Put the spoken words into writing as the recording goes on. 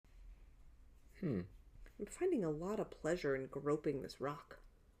I'm finding a lot of pleasure in groping this rock.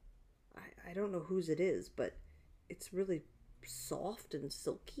 I don't know whose it is, but it's really soft and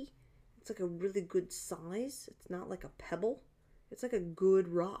silky. It's like a really good size. It's not like a pebble. It's like a good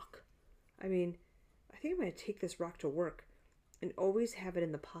rock. I mean, I think I'm going to take this rock to work and always have it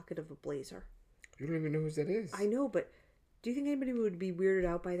in the pocket of a blazer. You don't even know whose that is. I know, but do you think anybody would be weirded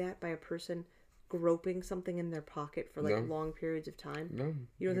out by that? By a person groping something in their pocket for like long periods of time? No.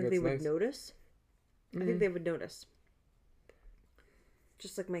 You don't think they would notice? I think they would notice.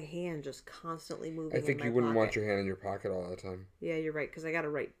 Just like my hand just constantly moving. I think you wouldn't want your hand in your pocket all the time. Yeah, you're right, because I got to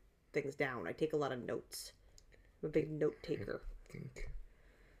write things down. I take a lot of notes. I'm a big note taker. I think.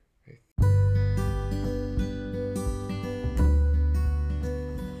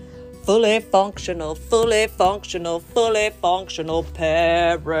 Fully functional parents.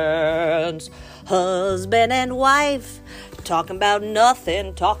 Husband and wife, talking about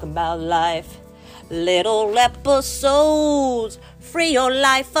nothing, talking about life. Little episodes, free your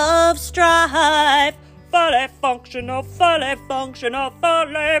life of strife. Fully functional parents.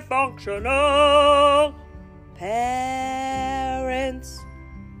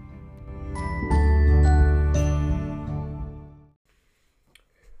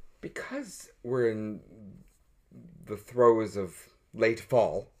 Because we're in the throes of late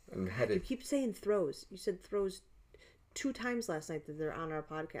fall and headed... You keep saying throws. You said throws 2 times last night that they're on our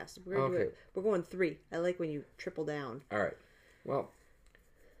podcast. We're gonna do it. We're going 3. I like when you triple down. All right. Well,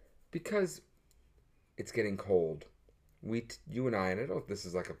 because it's getting cold, you and I, and I don't know if this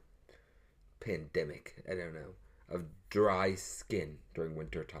is like a pandemic, I don't know, of dry skin during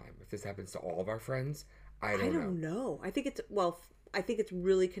winter time. If this happens to all of our friends, I don't know. I think it's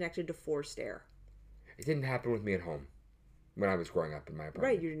really connected to forced air. It didn't happen with me at home when I was growing up in my apartment.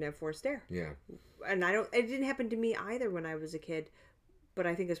 Right, you didn't have forced air. Yeah. And it didn't happen to me either when I was a kid, but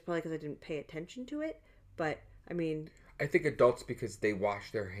I think it's probably because I didn't pay attention to it. But, I mean... I think adults, because they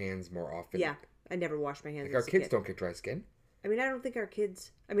wash their hands more often. Yeah, I never wash my hands like as our a kids kid. don't get dry skin. I mean, I don't think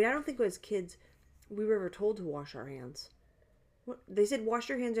as kids we were ever told to wash our hands. They said wash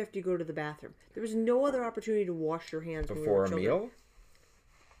your hands after you go to the bathroom. There was no other opportunity to wash your hands before a meal?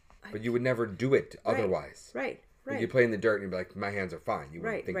 But you would never do it otherwise. Right. Like you play in the dirt and you'd be like, my hands are fine. You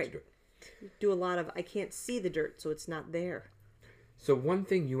wouldn't think to do it. You do a lot of, I can't see the dirt, so it's not there. So one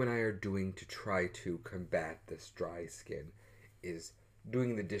thing you and I are doing to try to combat this dry skin is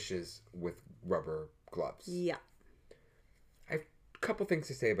doing the dishes with rubber gloves. Yeah. I have a couple things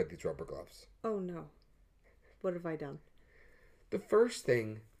to say about these rubber gloves. Oh, no. What have I done? The first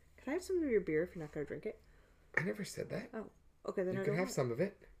thing... Can I have some of your beer if you're not going to drink it? I never said that. Oh, okay. Then you can have some of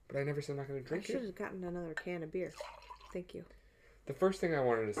it, but I never said I'm not going to drink it. I should have gotten another can of beer. Thank you. The first thing I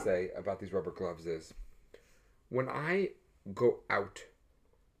wanted to say about these rubber gloves is when I go out,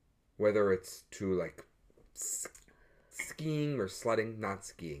 whether it's to like skiing or sledding,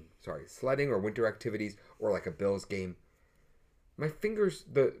 sledding or winter activities or like a Bills game, my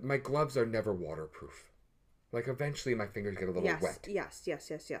gloves are never waterproof. Like eventually my fingers get a little wet. Yes.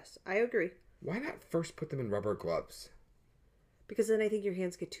 I agree. Why not first put them in rubber gloves? Because then I think your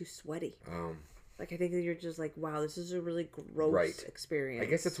hands get too sweaty. Like, I think that you're just like, wow, this is a really gross experience. I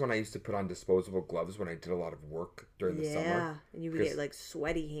guess that's when I used to put on disposable gloves when I did a lot of work during the summer. Yeah, and you would get, like,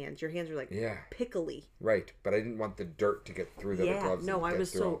 sweaty hands. Your hands are, like, pickly. Right, but I didn't want the dirt to get through the gloves. No, I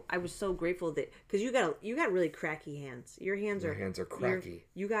was so grateful that... Because you got really cracky hands. Your hands are cracky.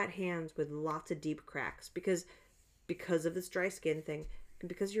 You got hands with lots of deep cracks because of this dry skin thing and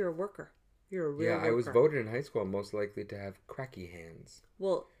because you're a worker. You're a real worker. I was voted in high school most likely to have cracky hands.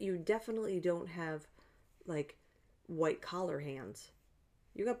 Well, you definitely don't have, like, white collar hands.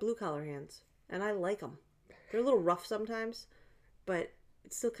 You got blue collar hands, and I like them. They're a little rough sometimes, but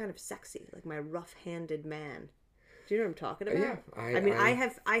it's still kind of sexy, like my rough-handed man. Do you know what I'm talking about? Yeah.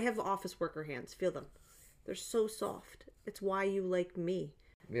 I have office worker hands. Feel them. They're so soft. It's why you like me.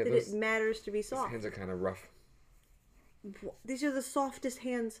 Yeah, it matters to be soft. Those hands are kind of rough. These are the softest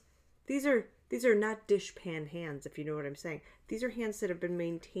hands. These are not dishpan hands, if you know what I'm saying. These are hands that have been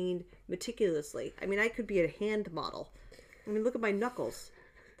maintained meticulously. I mean, I could be a hand model. I mean, look at my knuckles.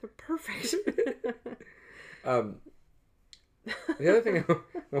 They're perfect. The other thing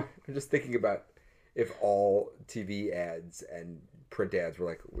I'm just thinking about, if all TV ads and print ads were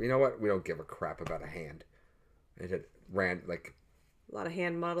like, you know what? We don't give a crap about a hand. It ran like... A lot of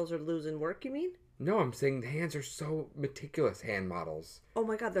hand models are losing work, you mean? No, I'm saying the hands are so meticulous, hand models. Oh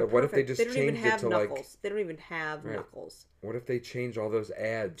my God, they're perfect. What if they just changed it to knuckles. like... They don't even have knuckles. What if they change all those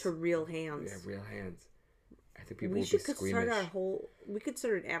ads to real hands? Yeah, real hands. I think people would be squeamish. We could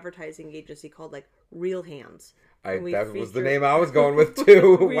start an advertising agency called like Real Hands. That was the name I was going with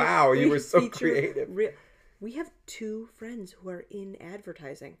too. Wow, you were so creative. We have 2 friends who are in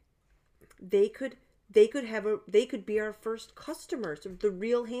advertising. They could be our first customers of the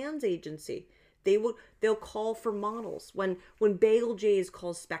Real Hands agency. They'll call for models. When Bagel Jays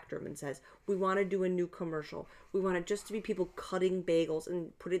calls Spectrum and says, we want to do a new commercial. We want it just to be people cutting bagels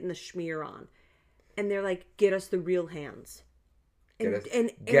and put it in the schmear on. And they're like, get us the Real Hands.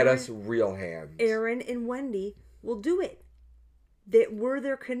 Get us Real Hands. Aaron and Wendy will do it. We're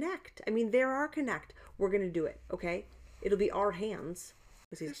their connect. I mean, they're our connect. We're going to do it, okay? It'll be our hands.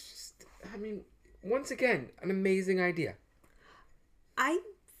 Once again, an amazing idea. I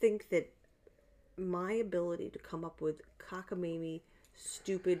think that my ability to come up with cockamamie,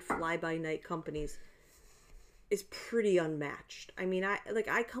 stupid, fly-by-night companies is pretty unmatched. I mean,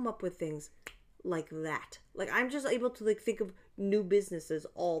 I come up with things like that. Like, I'm just able to think of new businesses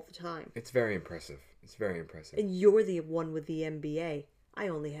all the time. It's very impressive. And you're the one with the MBA. I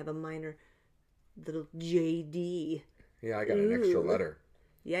only have a minor little JD. Yeah, I got an extra letter.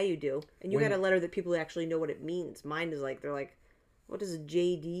 Yeah, you do. And you got a letter that people actually know what it means. Mine is they're like, what does a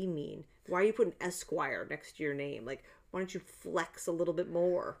JD mean? Why are you putting Esquire next to your name? Like, why don't you flex a little bit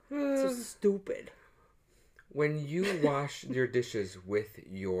more? It's so stupid. When you wash your dishes with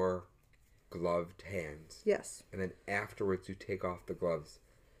your gloved hands. Yes. And then afterwards you take off the gloves.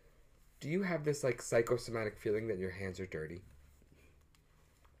 Do you have this psychosomatic feeling that your hands are dirty?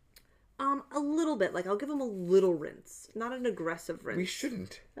 A little bit. I'll give them a little rinse. Not an aggressive rinse. We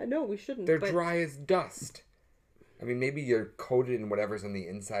shouldn't. I know, we shouldn't. They're dry as dust. I mean, maybe you're coated in whatever's on the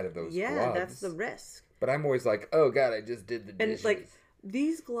inside of those gloves. Yeah, that's the risk. But I'm always like, oh God, I just did the dishes. And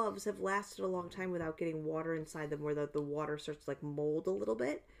these gloves have lasted a long time without getting water inside them, where the water starts to mold a little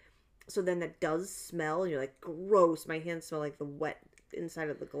bit. So then that does smell, and you're like, gross. My hands smell like the wet inside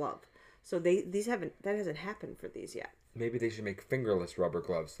of the glove. So that hasn't happened for these yet. Maybe they should make fingerless rubber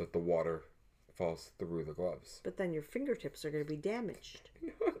gloves so that the water falls through the gloves. But then your fingertips are going to be damaged.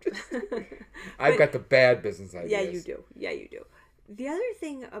 I've got the bad business ideas. Yeah, you do. The other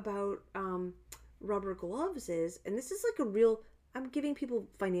thing about rubber gloves is, and this is I'm giving people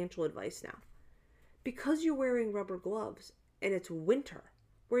financial advice now. Because you're wearing rubber gloves and it's winter,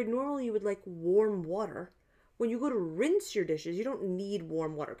 where normally you would like warm water, when you go to rinse your dishes, you don't need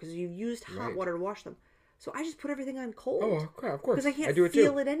warm water because you've used hot water to wash them. So I just put everything on cold. Oh, of course. Because I can't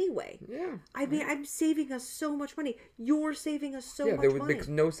feel it anyway. Yeah. I mean, I'm saving us so much money. You're saving us so much money. Yeah, it makes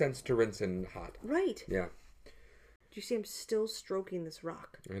no sense to rinse in hot. Right. Yeah. Do you see I'm still stroking this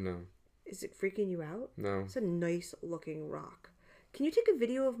rock? I know. Is it freaking you out? No. It's a nice looking rock. Can you take a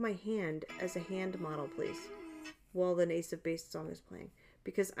video of my hand as a hand model, please? While the Ace of Base song is playing.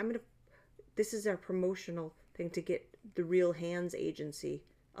 Because this is our promotional thing to get the Real Hands agency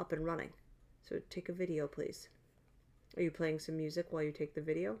up and running. So take a video, please. Are you playing some music while you take the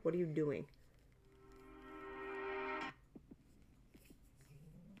video? What are you doing?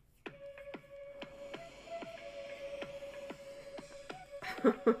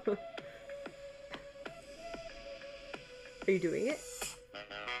 Are you doing it?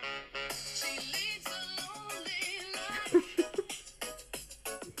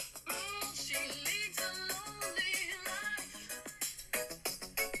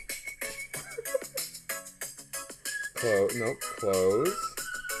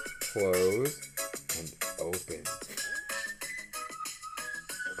 Close, and open.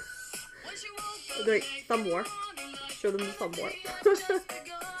 Wait, thumb war. Show them the thumb war.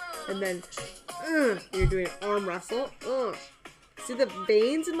 And then, you're doing an arm wrestle. See the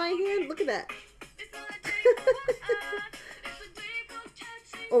veins in my hand? Look at that.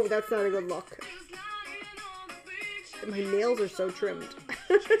 Oh, that's not a good look. My nails are so trimmed.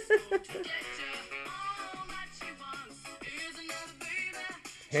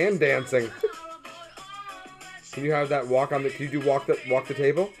 Hand dancing. Can you have that can you do walk the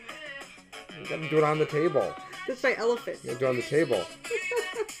table? You gotta do it on the table. That's my elephant. You gotta do it on the table.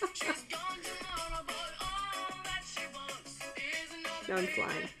 Now I'm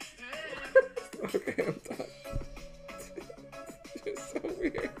flying. Okay, I'm done. You're so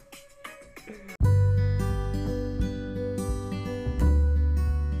weird.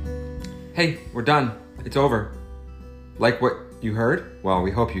 Hey, we're done. It's over. Like what you heard? Well, we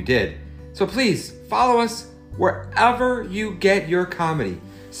hope you did. So please follow us wherever you get your comedy.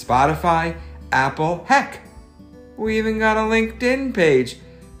 Spotify, Apple, heck, we even got a LinkedIn page.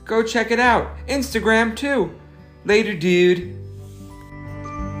 Go check it out. Instagram too. Later, dude.